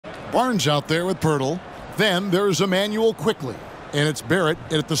Barnes out there with Pirtle. Then there's Emmanuel quickly. And it's Barrett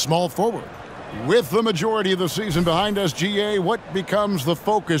at the small forward. With the majority of the season behind us, GA, what becomes the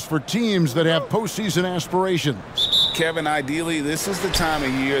focus for teams that have postseason aspirations? Kevin, ideally, this is the time of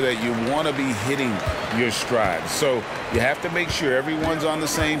year that you want to be hitting your stride. So you have to make sure everyone's on the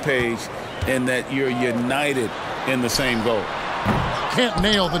same page and that you're united in the same goal. Can't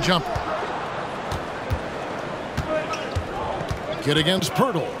nail the jumper. Kid against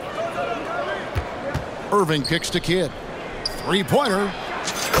Pirtle. Irving kicks to Kidd. Three-pointer.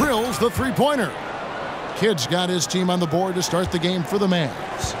 Drills the three-pointer. Kidd's got his team on the board to start the game for the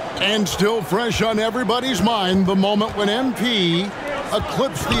Mavs. And still fresh on everybody's mind, the moment when MP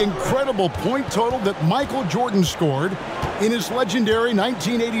eclipsed the incredible point total that Michael Jordan scored in his legendary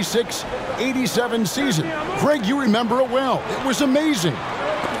 1986-87 season. Greg, you remember it well. It was amazing.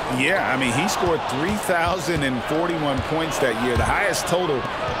 Yeah, I mean, he scored 3,041 points that year, the highest total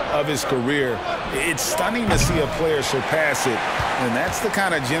of his career. It's stunning to see a player surpass it, and that's the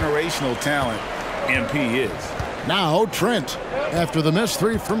kind of generational talent MP is. Now Trent, after the missed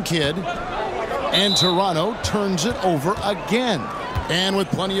three from Kidd, and Toronto turns it over again. And with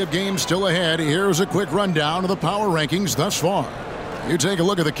plenty of games still ahead, here's a quick rundown of the power rankings thus far. You take a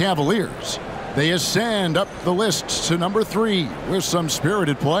look at the Cavaliers. They ascend up the lists to number 3 with some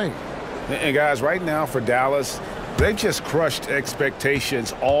spirited play. And guys, right now for Dallas, they've just crushed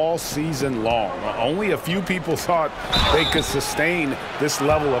expectations all season long. Only a few people thought they could sustain this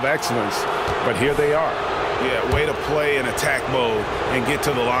level of excellence, but here they are. Yeah, way to play in attack mode and get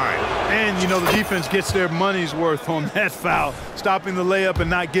to the line. And, you know, the defense gets their money's worth on that foul, stopping the layup and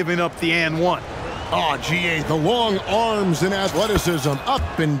not giving up the and one. Oh, GA, the long arms and athleticism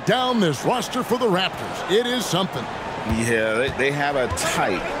up and down this roster for the Raptors. It is something. Yeah, they have a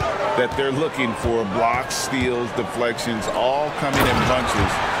type that they're looking for. Blocks, steals, deflections, all coming in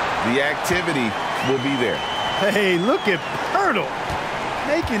bunches. The activity will be there. Hey, look at Pirtle,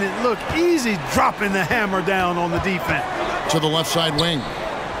 making it look easy, dropping the hammer down on the defense. To the left side wing.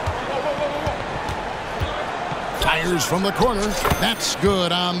 Tires from the corner. That's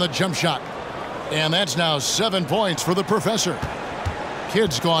good on the jump shot. And that's now 7 points for the professor.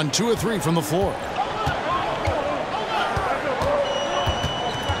 Kidd's gone 2 of 3 from the floor.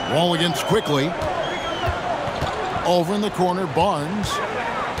 Wall against quickly. Over in the corner, Barnes.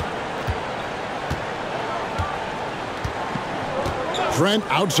 Trent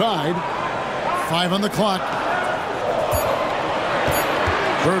outside. 5 on the clock.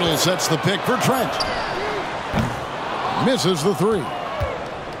 Pirtle sets the pick for Trent. Misses the 3.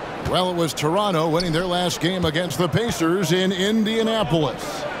 Well, it was Toronto winning their last game against the Pacers in Indianapolis.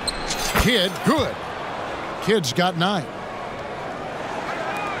 Kidd, good. Kidd's got 9.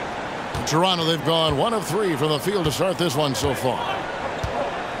 In Toronto, they've gone 1 of 3 from the field to start this one so far.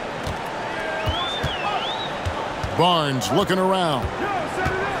 Barnes looking around.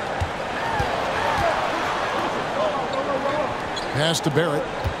 Pass to Barrett.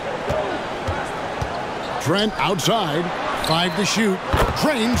 Trent outside. 5 to shoot.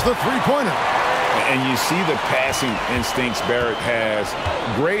 Drains the three-pointer. And you see the passing instincts Barrett has.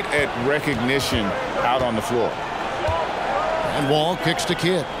 Great at recognition out on the floor. And Wall kicks to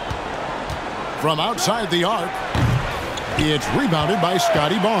Kidd. From outside the arc, it's rebounded by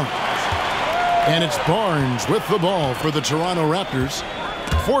Scotty Barnes. And it's Barnes with the ball for the Toronto Raptors.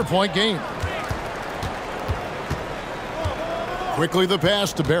 4-point game. Quickly the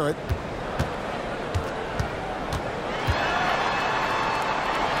pass to Barrett.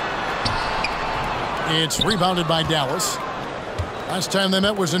 It's rebounded by Dallas. Last time they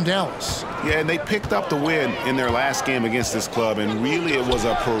met was in Dallas. Yeah, and they picked up the win in their last game against this club, and really it was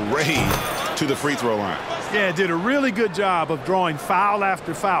a parade to the free throw line. Yeah, did a really good job of drawing foul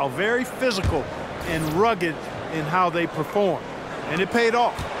after foul. Very physical and rugged in how they perform. And it paid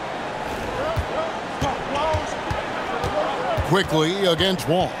off. Quickly against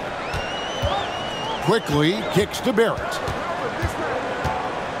Wall. Quickly kicks to Barrett.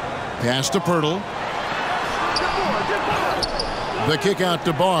 Pass to Pirtle. The kick out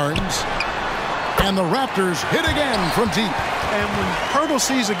to Barnes. And the Raptors hit again from deep. And when Pirtle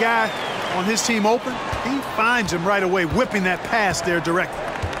sees a guy on his team open, he finds him right away, whipping that pass there directly.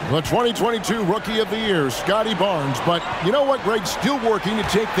 The 2022 Rookie of the Year, Scotty Barnes. But you know what, Greg? Still working to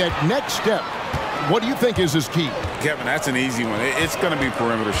take that next step. What do you think is his key? Kevin, that's an easy one. It's going to be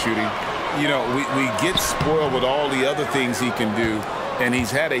perimeter shooting. You know, we get spoiled with all the other things he can do. And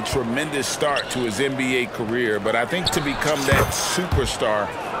he's had a tremendous start to his NBA career. But I think to become that superstar,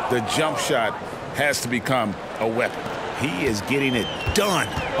 the jump shot has to become a weapon. He is getting it done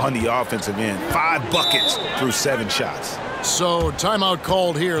on the offensive end. 5 buckets through 7 shots. So timeout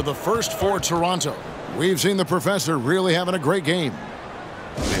called here, the first for Toronto. We've seen the professor really having a great game.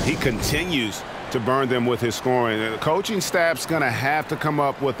 And he continues to burn them with his scoring. The coaching staff's going to have to come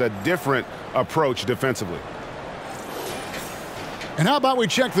up with a different approach defensively. And how about we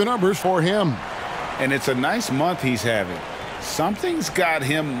check the numbers for him? And it's a nice month he's having. Something's got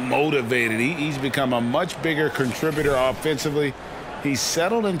him motivated. He's become a much bigger contributor offensively. He's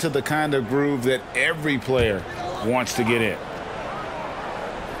settled into the kind of groove that every player wants to get in.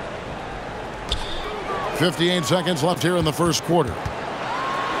 58 seconds left here in the first quarter.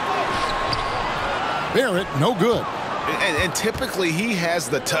 Barrett, no good. And typically he has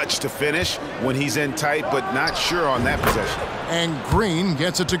the touch to finish when he's in tight, but not sure on that possession. And Green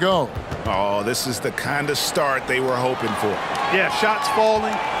gets it to go. Oh, this is the kind of start they were hoping for. Yeah, shots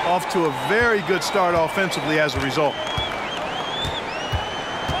falling, off to a very good start offensively as a result.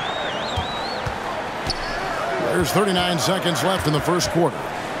 There's 39 seconds left in the first quarter.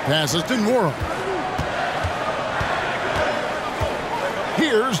 Passes to Nora.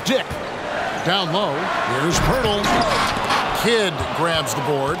 Here's Dick. Down low. Here's Pirtle. Kidd grabs the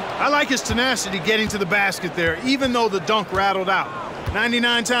board. I like his tenacity getting to the basket there, even though the dunk rattled out.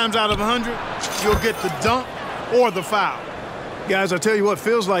 99 times out of 100, you'll get the dunk or the foul. Guys, I tell you what,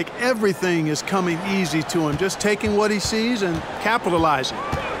 feels like everything is coming easy to him, just taking what he sees and capitalizing.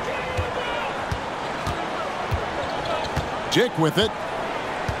 Dick with it.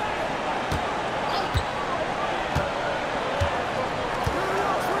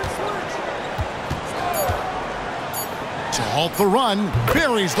 To halt the run,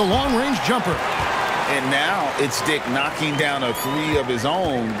 buries the long-range jumper. And now it's Dick knocking down a three of his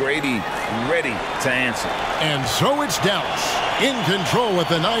own. Grady ready to answer. And so it's Dallas in control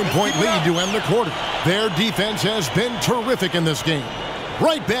with a 9-point lead to end the quarter. Their defense has been terrific in this game.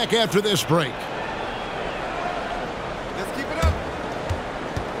 Right back after this break. Let's keep it up.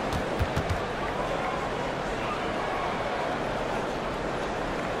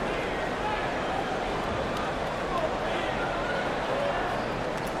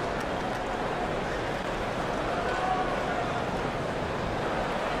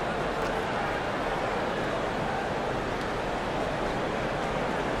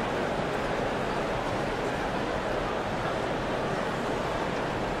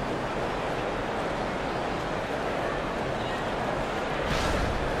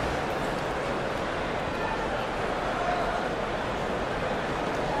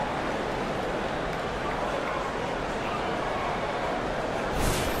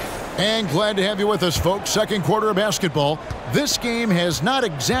 And glad to have you with us, folks. Second quarter of basketball. This game has not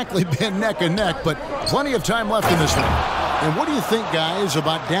exactly been neck and neck, but plenty of time left in this one. And what do you think, guys,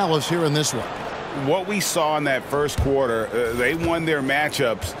 about Dallas here in this one? What we saw in that first quarter, they won their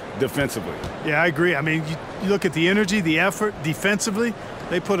matchups defensively. Yeah, I agree. I mean, you look at the energy, the effort defensively,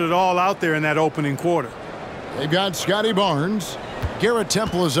 they put it all out there in that opening quarter. They've got Scotty Barnes. Garrett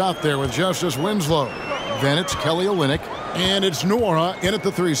Temple is out there with Justice Winslow. Then it's Kelly Olynyk. And it's Nora in at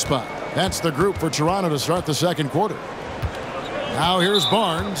the 3 spot. That's the group for Toronto to start the second quarter. Now here's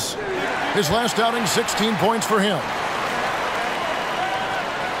Barnes. His last outing, 16 points for him.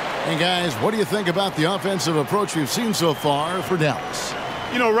 And guys, what do you think about the offensive approach we've seen so far for Dallas?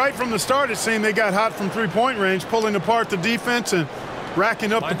 You know, right from the start, it seemed they got hot from three-point range, pulling apart the defense and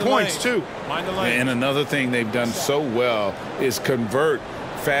racking up the points, too. And another thing they've done so well is convert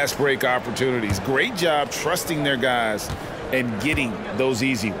fast break opportunities. Great job trusting their guys and getting those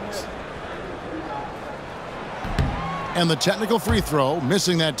easy ones. And the technical free throw,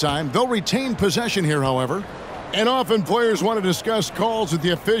 missing that time. They'll retain possession here, however. And often players want to discuss calls with the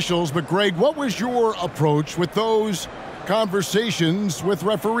officials, but Greg, what was your approach with those conversations with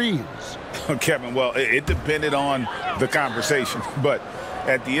referees? Kevin, well, it depended on the conversation, but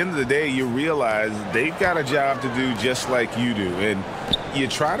at the end of the day, you realize they've got a job to do just like you do. And you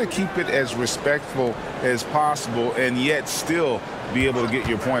try to keep it as respectful as possible and yet still be able to get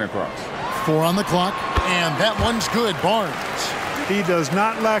your point across. 4 on the clock, and that one's good. Barnes. He does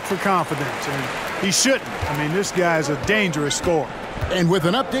not lack for confidence, and he shouldn't. I mean, this guy's a dangerous scorer. And with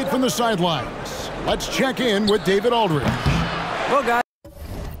an update from the sidelines, let's check in with David Aldridge. Well, guys.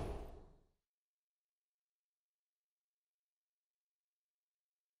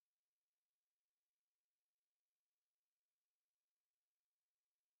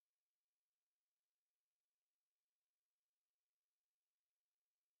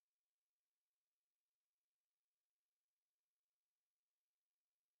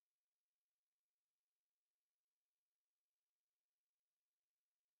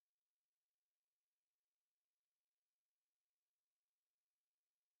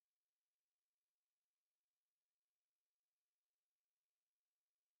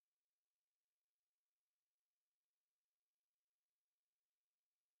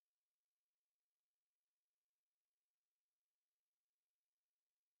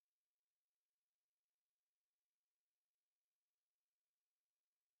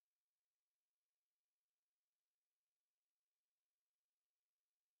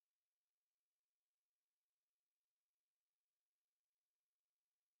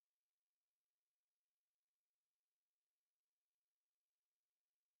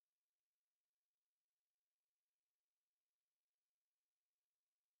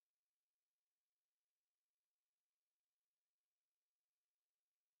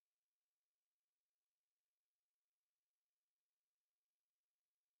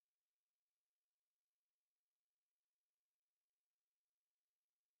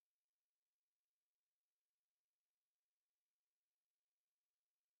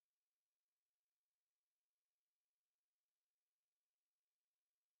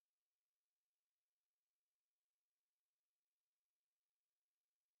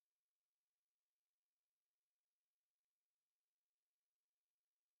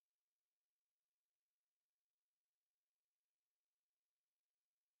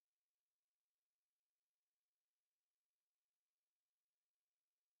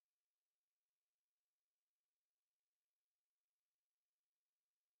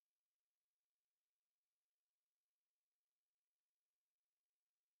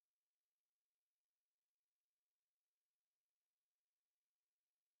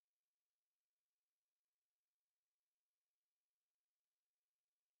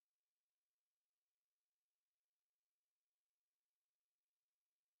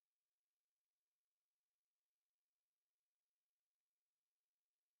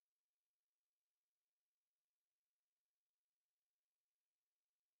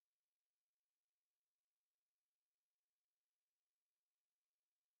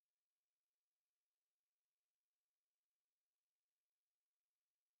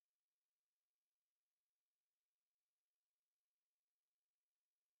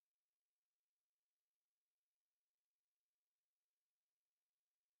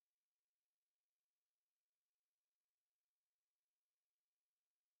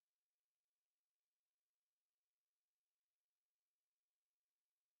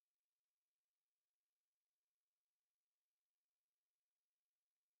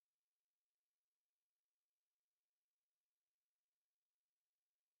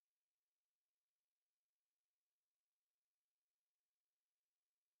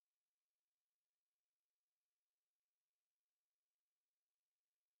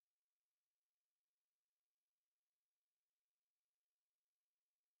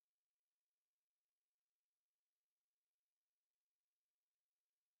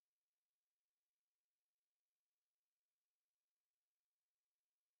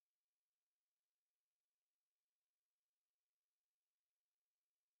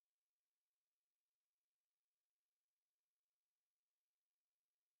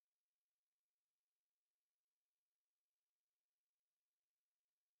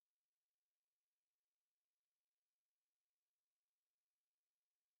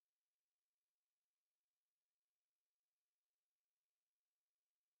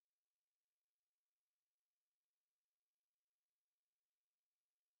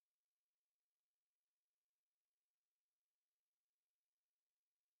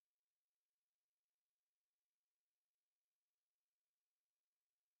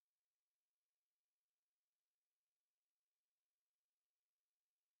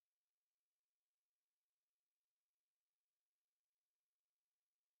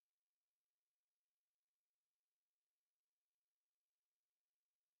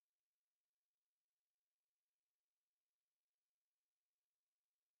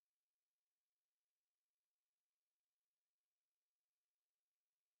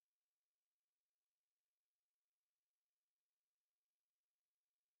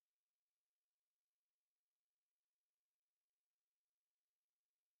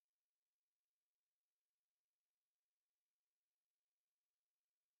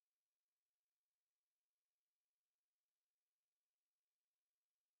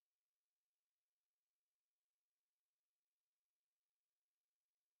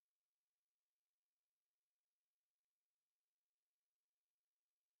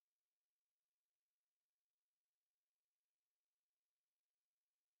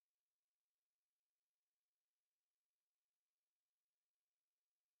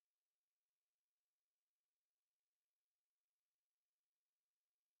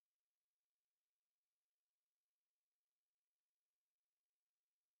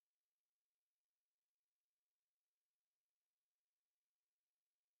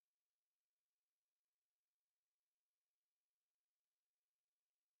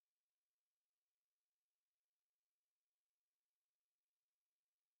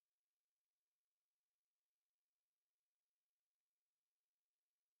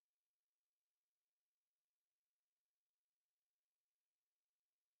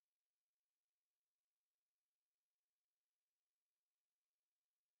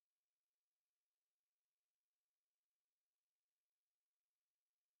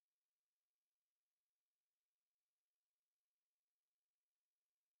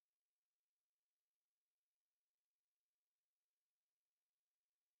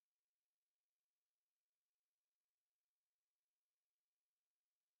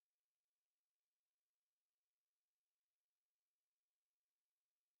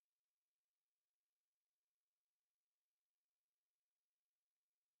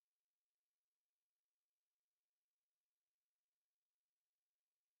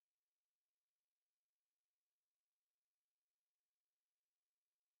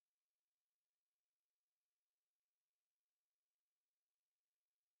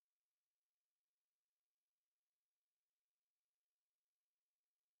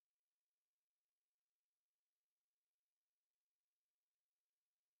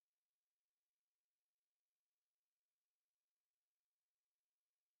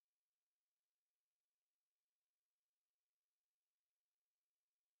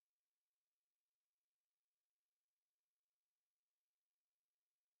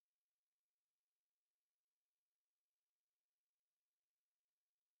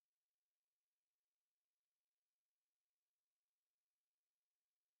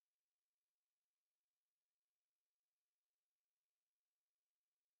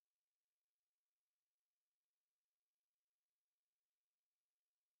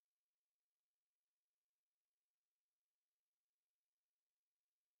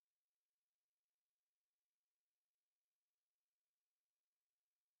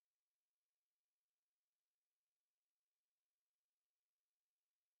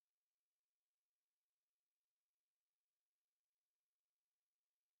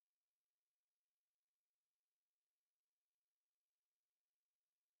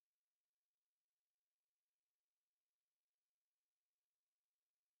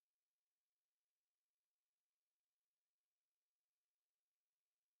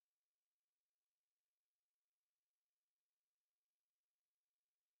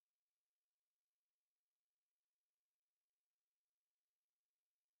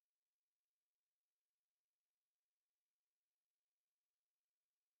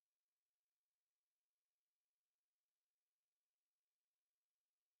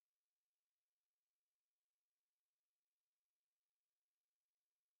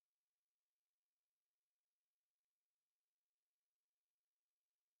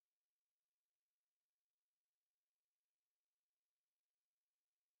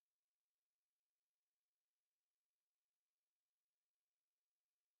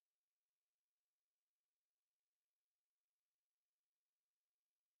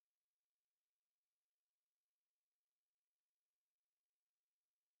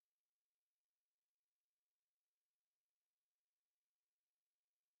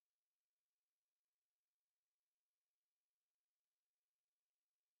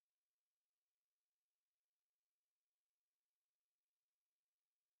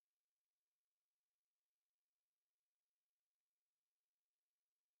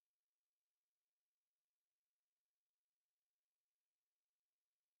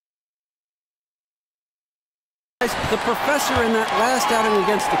 The professor in that last outing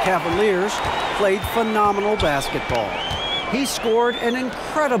against the Cavaliers played phenomenal basketball. He scored an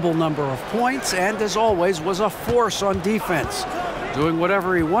incredible number of points and, as always, was a force on defense, doing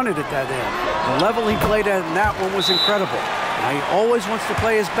whatever he wanted at that end. The level he played at in that one was incredible. Now, he always wants to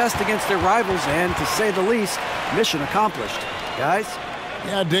play his best against their rivals, and to say the least, mission accomplished. Guys?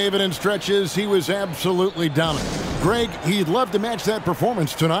 Yeah, David, in stretches, he was absolutely dominant. Greg, he'd love to match that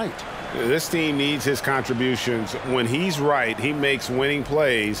performance tonight. This team needs his contributions. When he's right, he makes winning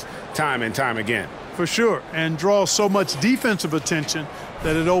plays time and time again. For sure, and draws so much defensive attention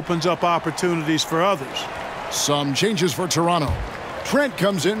that it opens up opportunities for others. Some changes for Toronto. Trent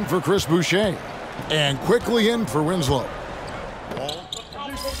comes in for Chris Boucher, and quickly in for Winslow.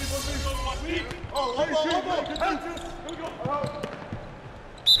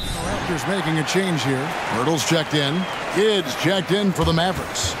 Raptors making a change here. Hurdle's checked in. Kidd's checked in for the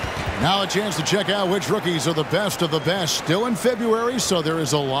Mavericks. Now a chance to check out which rookies are the best of the best. Still in February, so there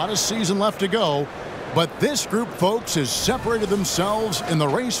is a lot of season left to go. But this group, folks, has separated themselves in the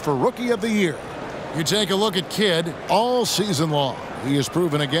race for Rookie of the Year. You take a look at Kidd all season long. He has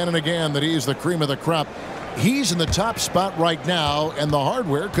proven again and again that he's the cream of the crop. He's in the top spot right now, and the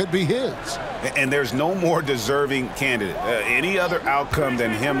hardware could be his. And there's no more deserving candidate. Any other outcome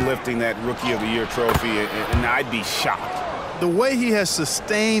than him lifting that Rookie of the Year trophy, and I'd be shocked. The way he has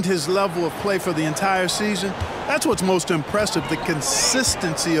sustained his level of play for the entire season, that's what's most impressive, the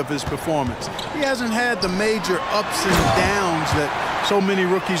consistency of his performance. He hasn't had the major ups and downs that so many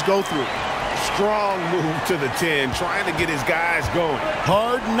rookies go through. Strong move to the 10, trying to get his guys going.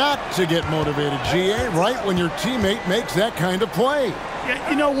 Hard not to get motivated, GA, right when your teammate makes that kind of play.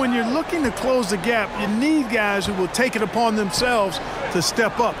 Yeah, you know, when you're looking to close the gap, you need guys who will take it upon themselves to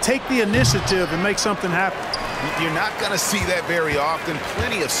step up, take the initiative, and make something happen. You're not going to see that very often.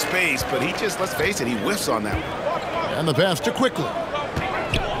 Plenty of space, but he just, let's face it, he whiffs on that one. And the pass to Quickly.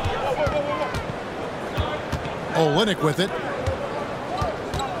 Olynyk with it.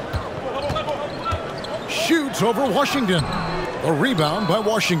 Shoots over Washington. A rebound by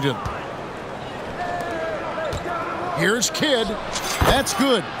Washington. Here's Kidd. That's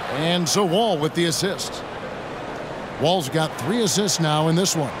good. And so Wall with the assist. Wall's got 3 assists now in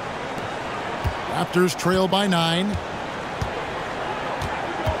this one. Raptors trail by 9.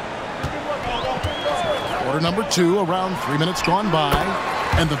 Quarter number 2, around 3 minutes gone by.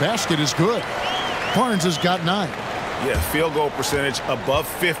 And the basket is good. Barnes has got 9. Yeah, field goal percentage above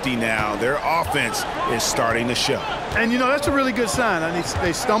 50 now. Their offense is starting to show. And, you know, that's a really good sign. I mean,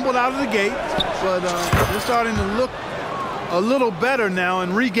 they stumbled out of the gate, but they're starting to look a little better now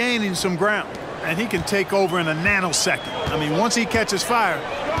and regaining some ground. And he can take over in a nanosecond. I mean, once he catches fire,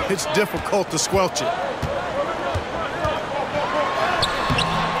 it's difficult to squelch it.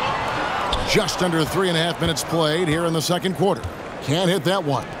 Just under 3.5 minutes played here in the second quarter. Can't hit that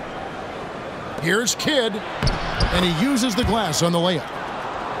one. Here's Kidd, and he uses the glass on the layup.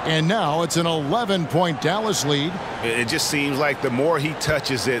 And now it's an 11-point Dallas lead. It just seems like the more he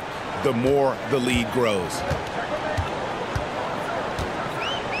touches it, the more the lead grows.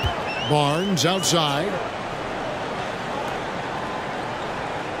 Barnes outside.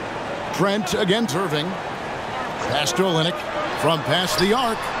 Trent against Irving. Pass to Olynyk from past the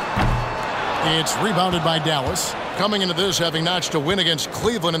arc. It's rebounded by Dallas. Coming into this, having notched a win against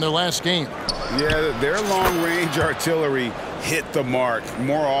Cleveland in their last game. Yeah, their long-range artillery hit the mark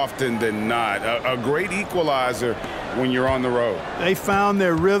more often than not. A great equalizer when you're on the road. They found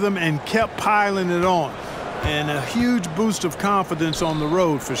their rhythm and kept piling it on. And a huge boost of confidence on the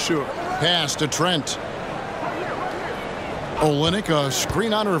road for sure. Pass to Trent. Olynyk, a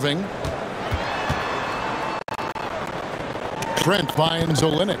screen on Irving. Trent finds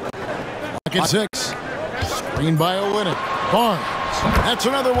Olynyk. Lock at 6. Screen by Olynyk. Barnes. That's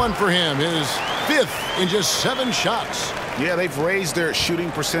another one for him. His 5th in just 7 shots. Yeah, they've raised their shooting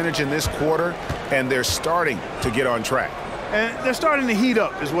percentage in this quarter, and they're starting to get on track. And they're starting to heat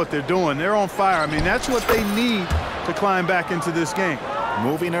up is what they're doing. They're on fire. I mean, that's what they need to climb back into this game.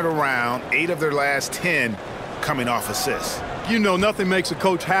 Moving it around, 8 of their last 10 coming off assists. You know, nothing makes a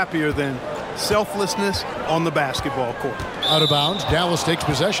coach happier than selflessness on the basketball court. Out of bounds, Dallas takes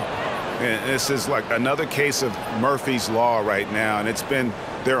possession. And this is like another case of Murphy's Law right now, and it's been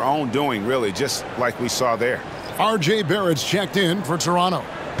their own doing, really, just like we saw there. R.J. Barrett's checked in for Toronto.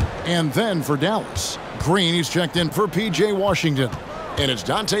 And then for Dallas, Green, he's checked in for P.J. Washington. And it's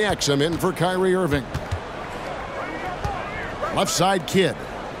Dante Exum in for Kyrie Irving. Left side, Kidd.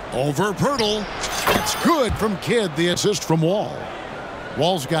 Over Pirtle. It's good from Kidd, the assist from Wall.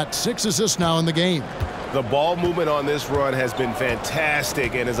 Wall's got 6 assists now in the game. The ball movement on this run has been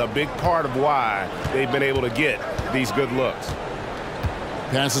fantastic and is a big part of why they've been able to get these good looks.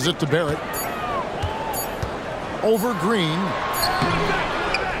 Passes it to Barrett. Over Green.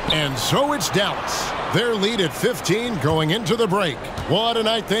 And so it's Dallas. Their lead at 15 going into the break. What a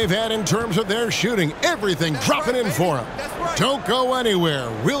night they've had in terms of their shooting. Everything dropping in for them. Don't go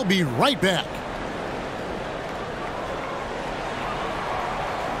anywhere. We'll be right back.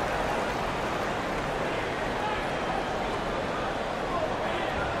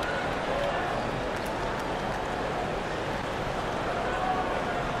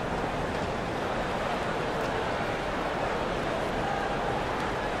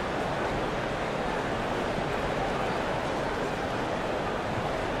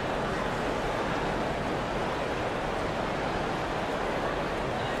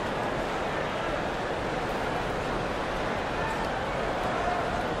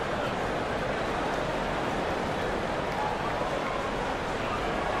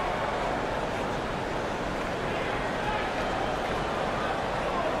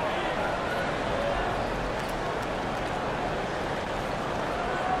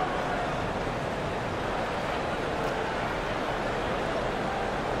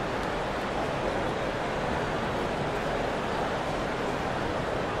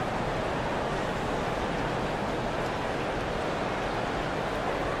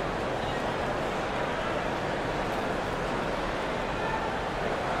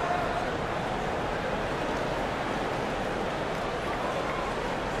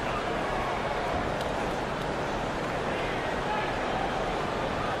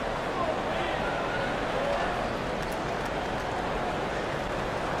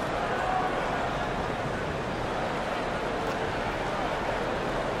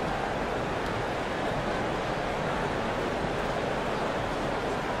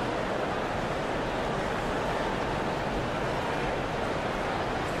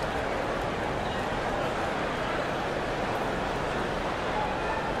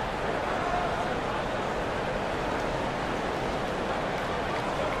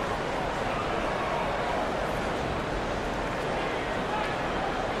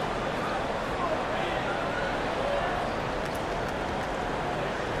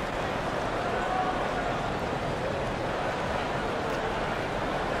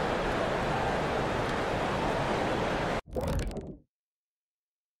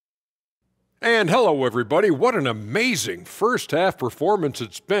 And hello, everybody. What an amazing first-half performance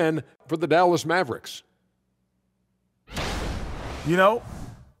it's been for the Dallas Mavericks. You know,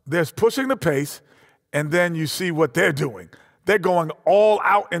 there's pushing the pace, and then you see what they're doing. They're going all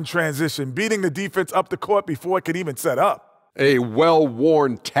out in transition, beating the defense up the court before it can even set up. A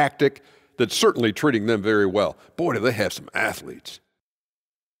well-worn tactic that's certainly treating them very well. Boy, do they have some athletes.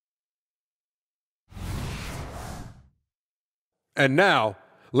 And now,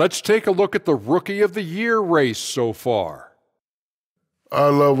 let's take a look at the Rookie of the Year race so far. I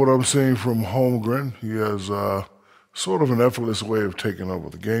love what I'm seeing from Holmgren. He has sort of an effortless way of taking over.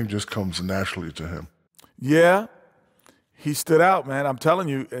 The game just comes naturally to him. Yeah, he stood out, man. I'm telling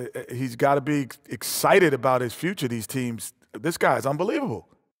you, he's got to be excited about his future, these teams. This guy is unbelievable.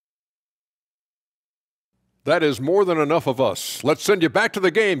 That is more than enough of us. Let's send you back to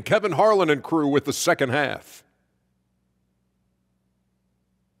the game, Kevin Harlan and crew, with the second half.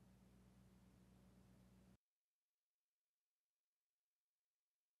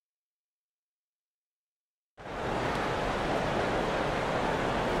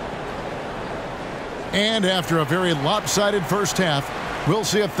 And after a very lopsided first half, we'll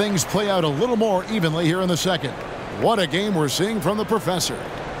see if things play out a little more evenly here in the second. What a game we're seeing from the professor.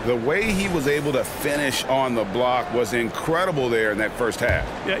 The way he was able to finish on the block was incredible there in that first half.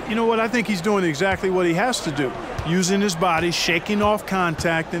 Yeah, you know what? I think he's doing exactly what he has to do. Using his body, shaking off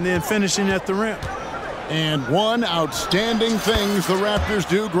contact, and then finishing at the rim. And one outstanding thing the Raptors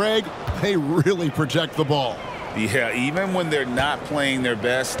do, Greg, they really protect the ball. Yeah, even when they're not playing their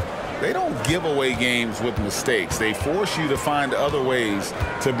best, they don't give away games with mistakes. They force you to find other ways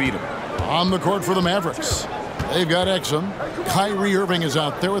to beat them. On the court for the Mavericks, they've got Exum. Kyrie Irving is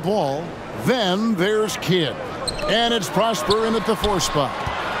out there with Wall. Then there's Kidd. And it's Prosper in at the 4 spot.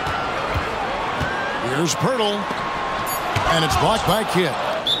 Here's Pirtle. And it's blocked by Kidd.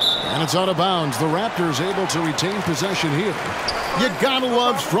 And it's out of bounds. The Raptors able to retain possession here. You gotta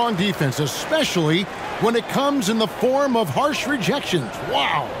love strong defense, especially when it comes in the form of harsh rejections.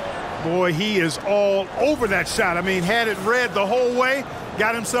 Wow. Boy, he is all over that shot. I mean, had it read the whole way,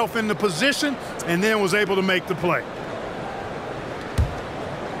 got himself in the position, and then was able to make the play.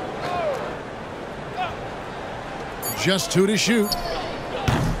 Just 2 to shoot.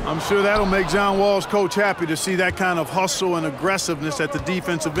 I'm sure that'll make John Wall's coach happy to see that kind of hustle and aggressiveness at the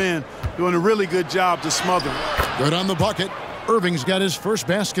defensive end, doing a really good job to smother it. Good on the bucket. Irving's got his first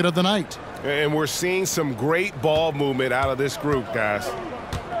basket of the night. And we're seeing some great ball movement out of this group, guys.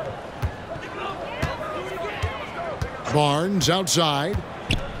 Barnes outside.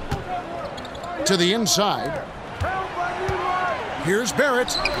 To the inside. Here's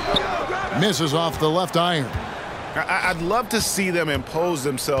Barrett. Misses off the left iron. I'd love to see them impose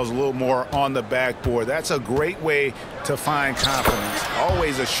themselves a little more on the backboard. That's a great way to find confidence.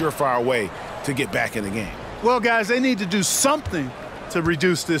 Always a surefire way to get back in the game. Well, guys, they need to do something to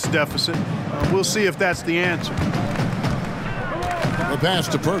reduce this deficit. We'll see if that's the answer. The pass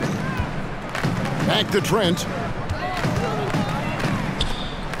to Purdy. Back to Trent.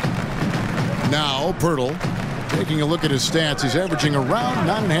 Now Pirtle. Taking a look at his stats, he's averaging around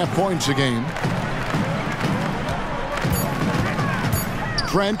 9.5 points a game.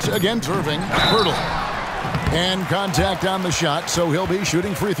 Trent against Irving. Pirtle. And contact on the shot, so he'll be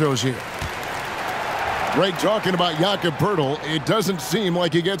shooting free throws here. Greg, talking about Jakob Pirtle, it doesn't seem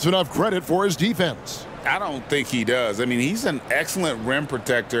like he gets enough credit for his defense. I don't think he does. I mean, he's an excellent rim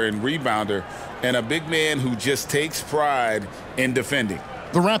protector and rebounder, and a big man who just takes pride in defending.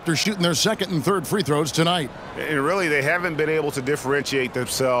 The Raptors shooting their second and third free throws tonight. And really, they haven't been able to differentiate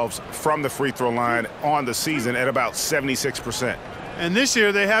themselves from the free throw line on the season at about 76%. And this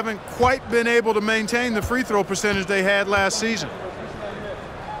year, they haven't quite been able to maintain the free throw percentage they had last season.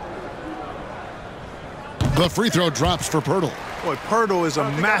 The free throw drops for Pirtle. Boy, Pirtle is a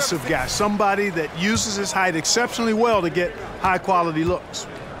massive guy, somebody that uses his height exceptionally well to get high-quality looks.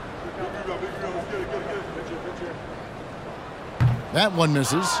 That one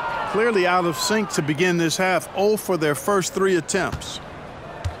misses. Clearly out of sync to begin this half, 0 for their first 3 attempts.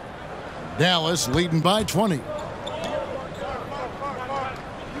 Dallas leading by 20.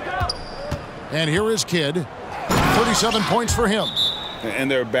 And here is Kidd. 37 points for him.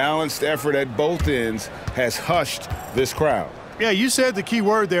 And their balanced effort at both ends has hushed this crowd. Yeah, you said the key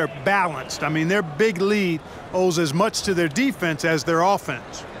word there, balanced. I mean, their big lead owes as much to their defense as their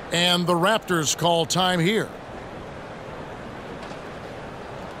offense. And the Raptors call time here.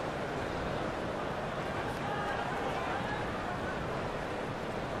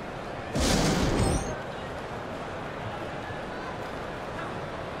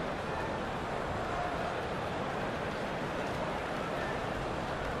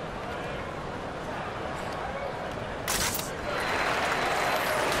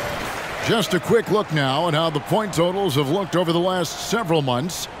 Just a quick look now at how the point totals have looked over the last several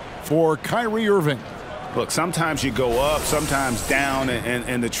months for Kyrie Irving. Look, sometimes you go up, sometimes down,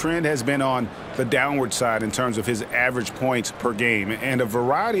 and the trend has been on the downward side in terms of his average points per game. And a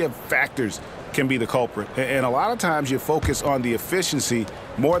variety of factors can be the culprit. And a lot of times you focus on the efficiency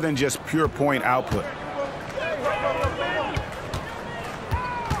more than just pure point output.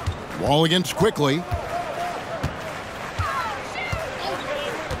 Wall against quickly.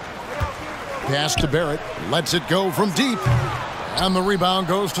 Pass to Barrett. Lets it go from deep. And the rebound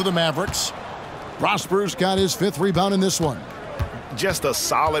goes to the Mavericks. Prosper's got his 5th rebound in this one. Just a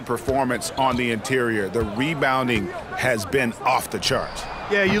solid performance on the interior. The rebounding has been off the charts.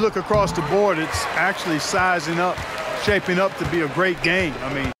 Yeah, you look across the board, it's actually sizing up, shaping up to be a great game.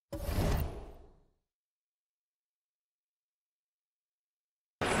 I mean,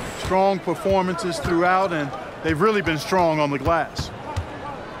 strong performances throughout, and they've really been strong on the glass.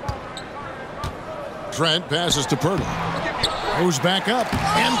 Trent passes to Pirtle. Goes back up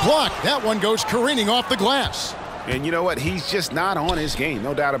and blocked. That one goes careening off the glass. And you know what? He's just not on his game,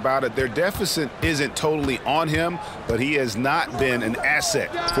 no doubt about it. Their deficit isn't totally on him, but he has not been an asset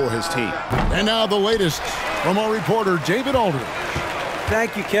for his team. And now the latest from our reporter, David Aldridge.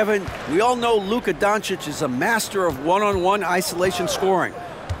 Thank you, Kevin. We all know Luka Doncic is a master of one-on-one isolation scoring.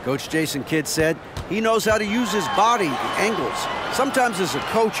 Coach Jason Kidd said he knows how to use his body, the angles. Sometimes as a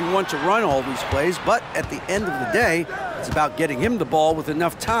coach you want to run all these plays, but at the end of the day, it's about getting him the ball with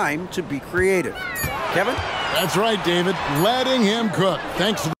enough time to be creative. Kevin? That's right, David. Letting him cook.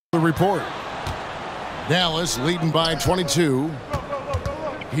 Thanks for the report. Dallas leading by 22.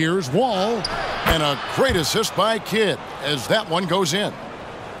 Here's Wall. And a great assist by Kidd as that one goes in.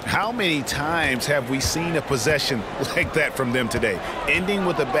 How many times have we seen a possession like that from them today, ending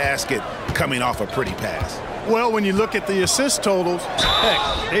with a basket coming off a pretty pass? Well, when you look at the assist totals,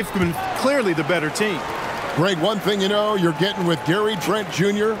 heck, they've been clearly the better team. Greg, one thing you know you're getting with Gary Trent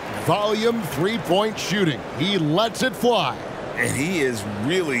Jr., volume three-point shooting. He lets it fly. And he is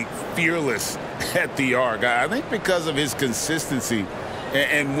really fearless at the arc. I think because of his consistency.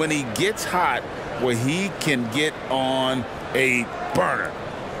 And when he gets hot, where he can get on a burner.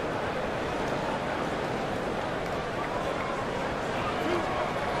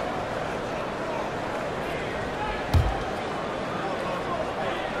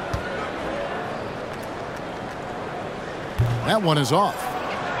 That one is off.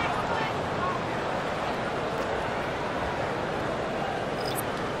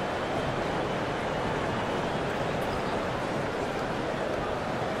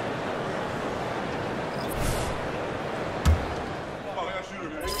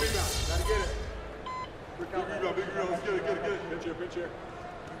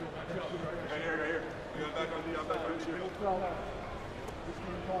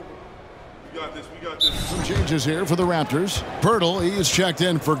 Some changes here for the Raptors. Pirtle, he is checked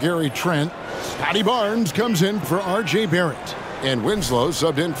in for Gary Trent. Scotty Barnes comes in for R.J. Barrett. And Winslow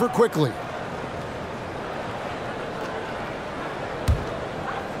subbed in for Quickly.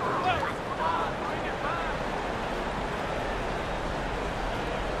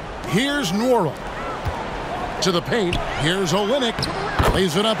 Here's Nora. To the paint. Here's Olynyk.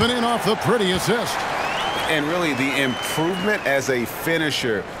 Lays it up and in off the pretty assist. And really, the improvement as a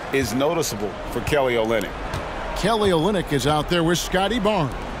finisher is noticeable for Kelly Olynyk. Kelly Olynyk is out there with Scotty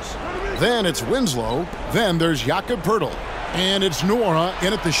Barnes. Then it's Winslow. Then there's Jakob Poeltl. And it's Nora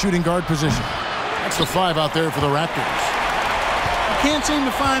in at the shooting guard position. That's the 5 out there for the Raptors. He can't seem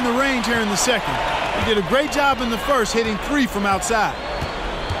to find the range here in the second. He did a great job in the first, hitting 3 from outside.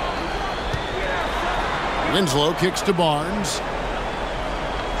 Winslow kicks to Barnes.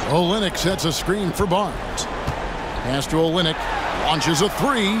 Olynyk sets a screen for Barnes. Pass to Olynyk. Launches a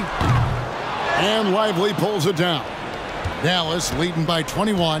 3. And Lively pulls it down. Dallas leading by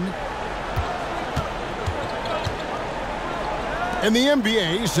 21. And the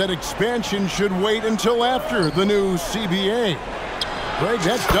NBA said expansion should wait until after the new CBA. Greg,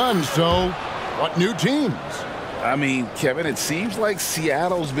 that's done, so what new teams? I mean, Kevin, it seems like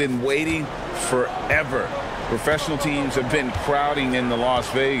Seattle's been waiting forever. Professional teams have been crowding into Las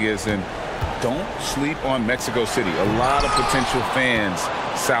Vegas, and don't sleep on Mexico City. A lot of potential fans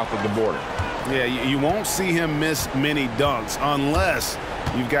south of the border. Yeah, you won't see him miss many dunks unless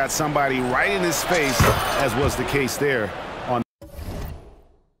you've got somebody right in his face, as was the case there on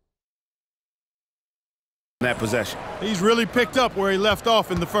that possession. He's really picked up where he left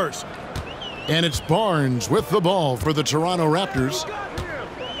off in the first. And it's Barnes with the ball for the Toronto Raptors.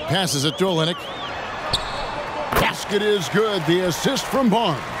 Passes it to Olynyk. Basket is good. The assist from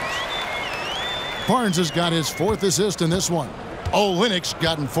Barnes. Barnes has got his 4th assist in this one. Olynyk's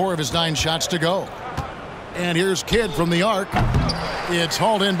gotten 4 of his 9 shots to go. And here's Kidd from the arc. It's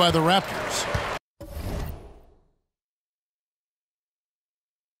hauled in by the Raptors.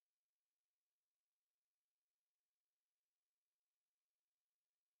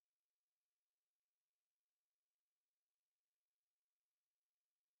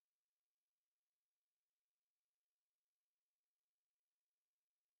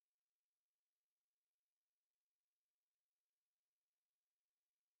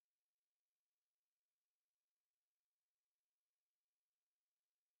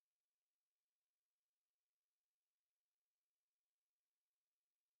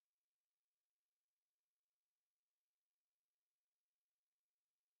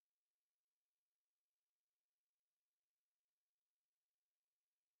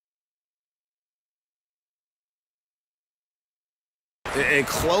 And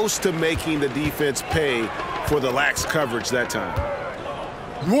close to making the defense pay for the lax coverage that time.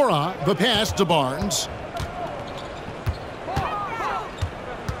 Nora, the pass to Barnes.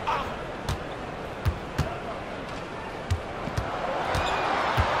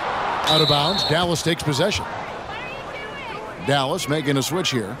 Out of bounds. Dallas takes possession. Dallas making a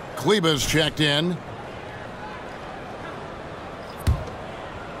switch here. Kleba's checked in.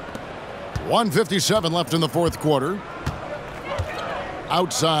 1:57 left in the 4th quarter.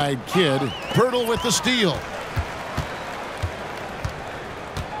 Outside Kidd. Poeltl with the steal.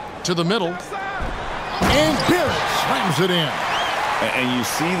 To the middle. And Barrett slams it in. And you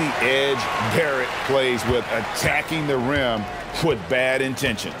see the edge Barrett plays with, attacking the rim with bad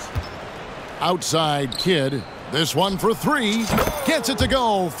intentions. Outside Kidd. This one for 3. Gets it to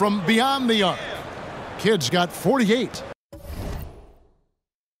go from beyond the arc. Kidd's got 48.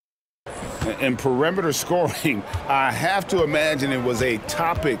 And perimeter scoring, I have to imagine it was a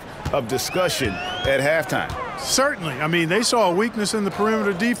topic of discussion at halftime. Certainly. I mean, they saw a weakness in the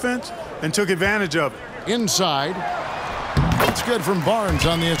perimeter defense and took advantage of it. Inside. It's good from Barnes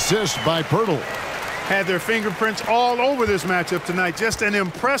on the assist by Poeltl. Had their fingerprints all over this matchup tonight. Just an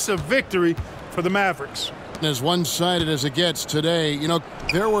impressive victory for the Mavericks. As one-sided as it gets today, you know,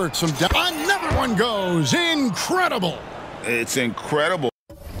 there were some... Another one goes. Incredible. It's incredible.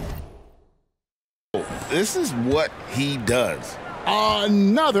 This is what he does.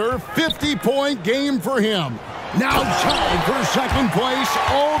 Another 50-point game for him. Now tied for 2nd place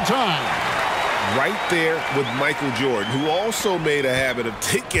all time. right there with Michael Jordan, who also made a habit of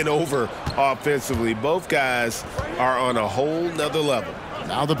taking over offensively. Both guys are on a whole nother level.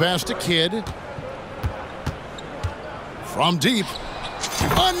 Now the pass to Kidd. From deep.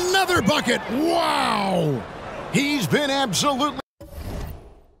 Another bucket. Wow! He's been absolutely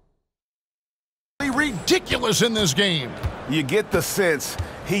ridiculous in this game. You get the sense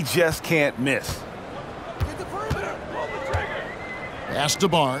he just can't miss. Pass to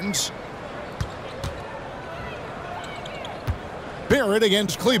Barnes. Barrett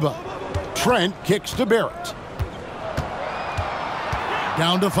against Kleba. Trent kicks to Barrett.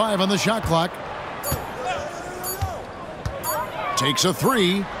 Down to 5 on the shot clock. Takes a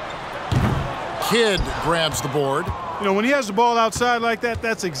 3. Kidd grabs the board. You know, when he has the ball outside like that,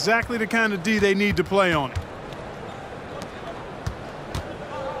 that's exactly the kind of D they need to play on it.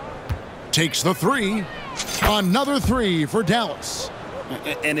 Takes the 3. Another 3 for Dallas.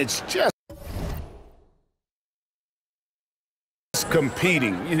 And it's just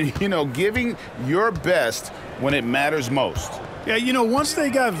competing, you know, giving your best when it matters most. Yeah, you know, once they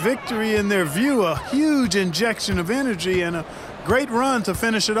got victory in their view, a huge injection of energy and a great run to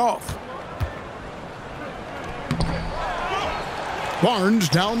finish it off. Barnes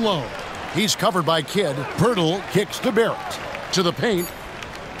down low. He's covered by Kidd. Pirtle kicks to Barrett. To the paint.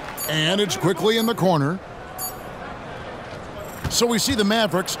 And it's quickly in the corner. So we see the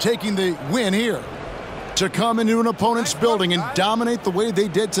Mavericks taking the win here. To come into an opponent's building and dominate the way they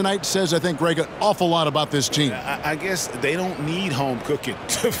did tonight says, I think, Greg, an awful lot about this team. I guess they don't need home cooking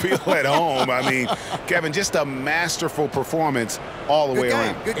to feel at home. I mean, Kevin, just a masterful performance all the way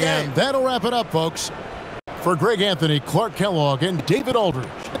around. Good game. And that'll wrap it up, folks. For Greg Anthony, Clark Kellogg, and David Aldridge,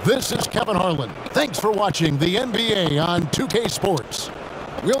 this is Kevin Harlan. Thanks for watching the NBA on 2K Sports.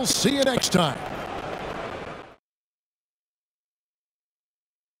 We'll see you next time.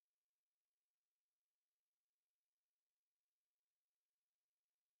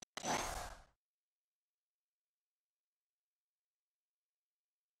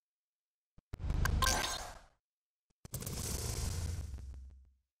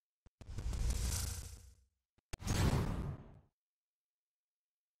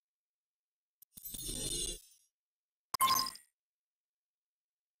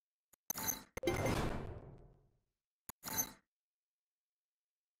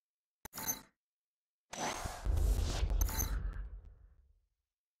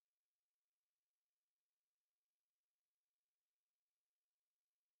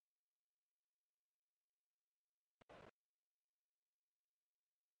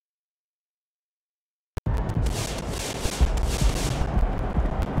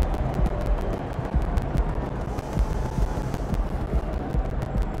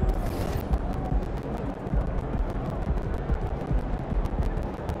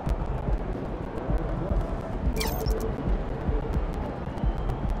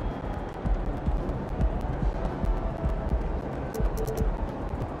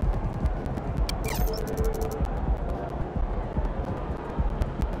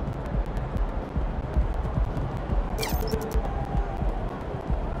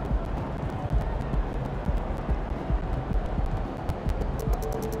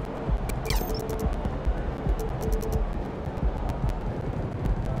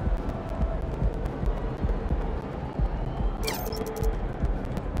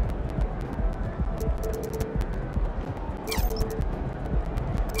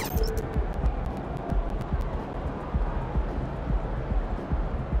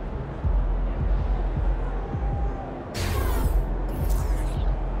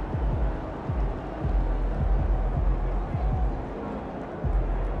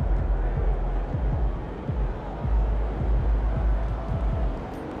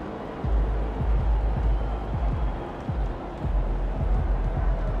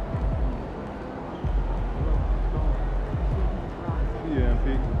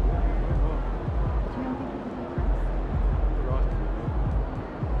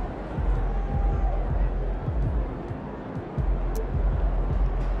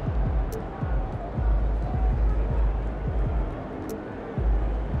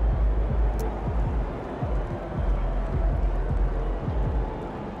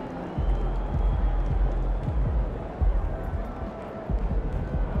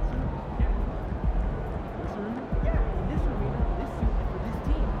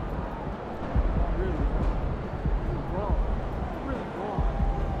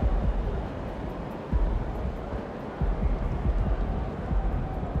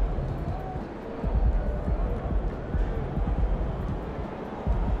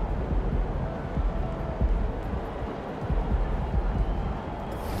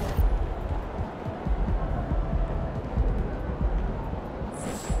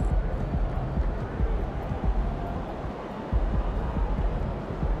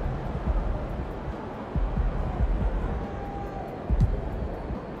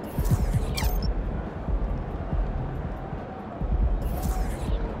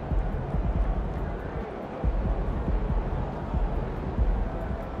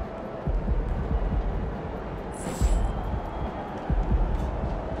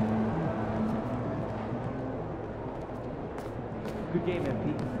 two-game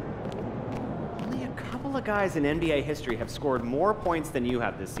MVP. Only a couple of guys in NBA history have scored more points than you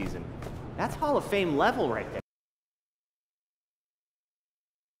have this season. That's Hall of Fame level right there.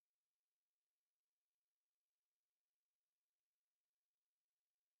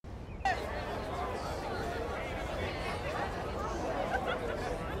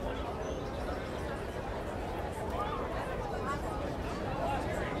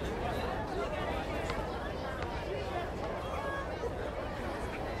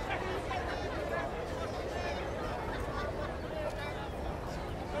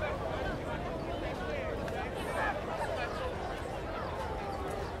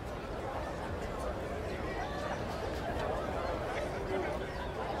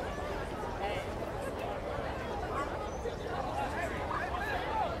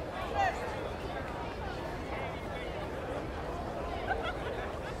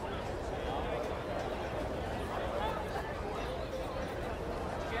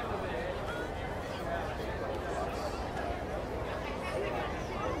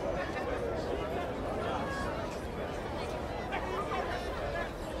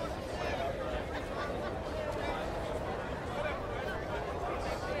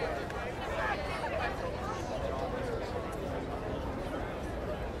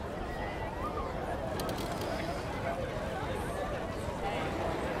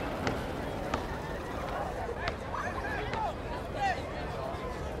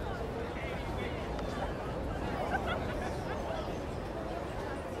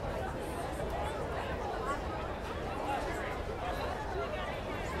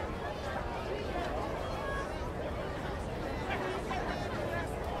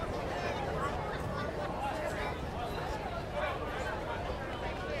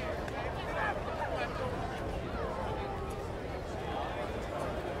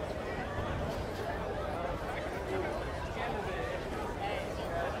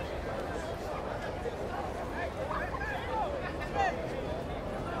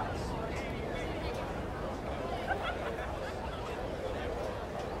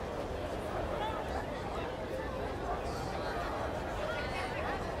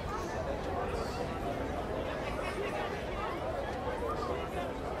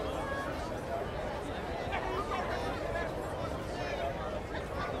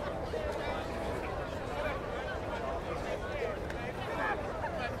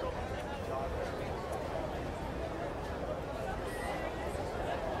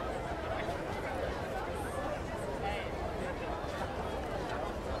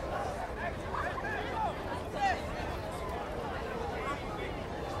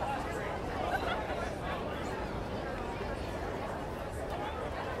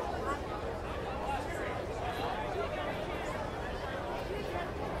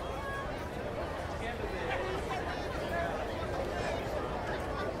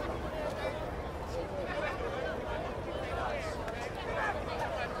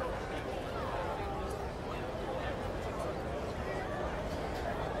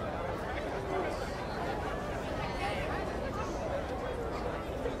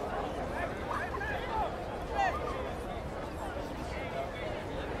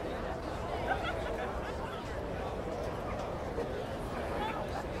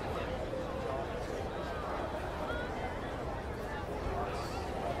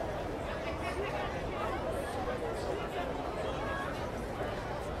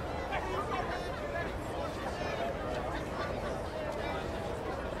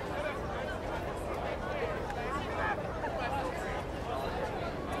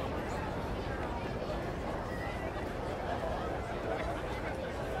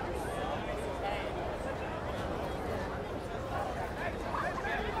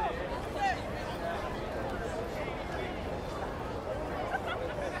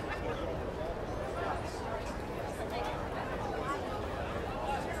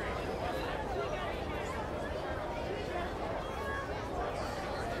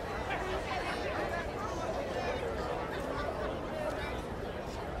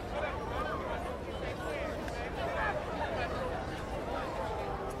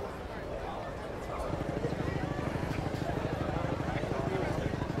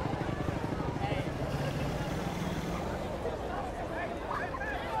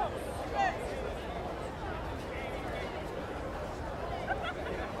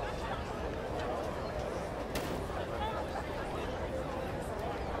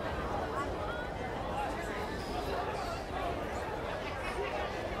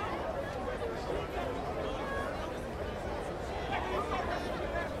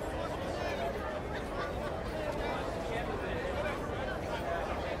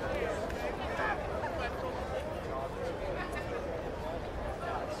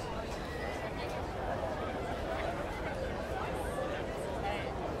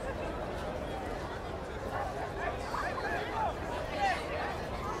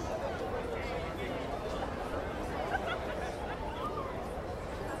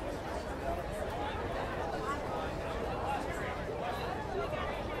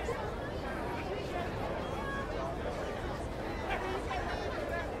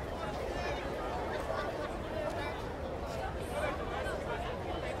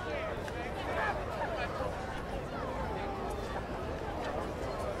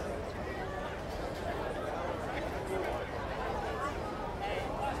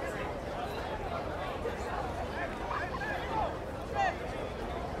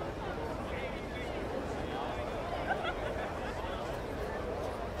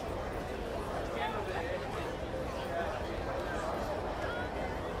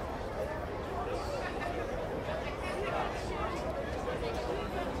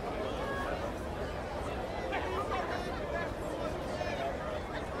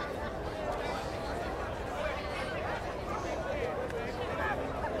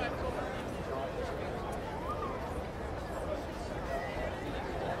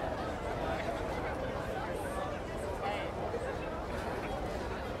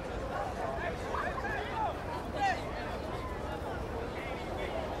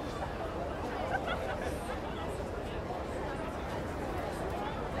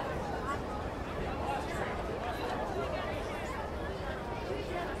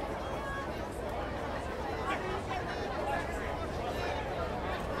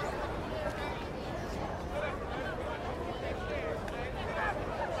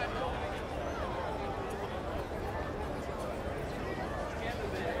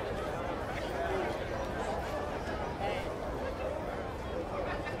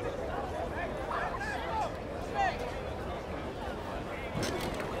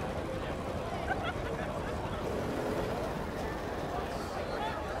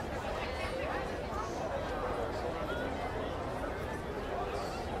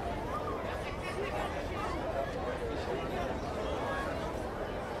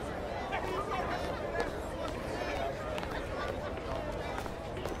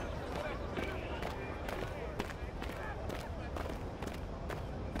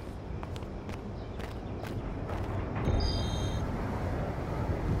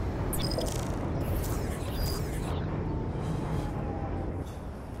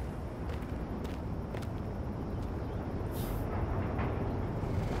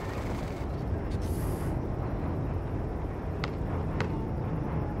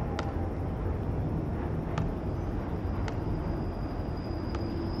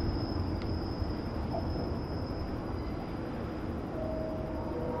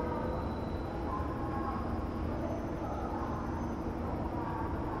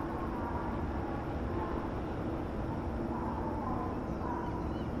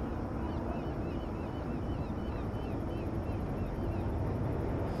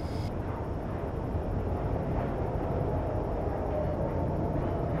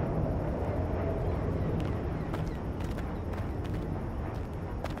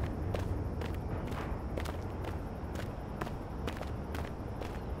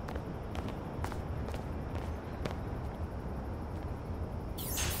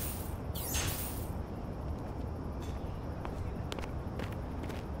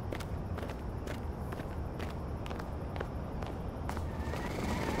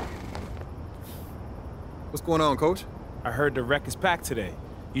 What's going on, Coach? I heard the rec is packed today.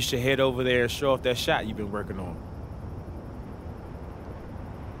 You should head over there and show off that shot you've been working on.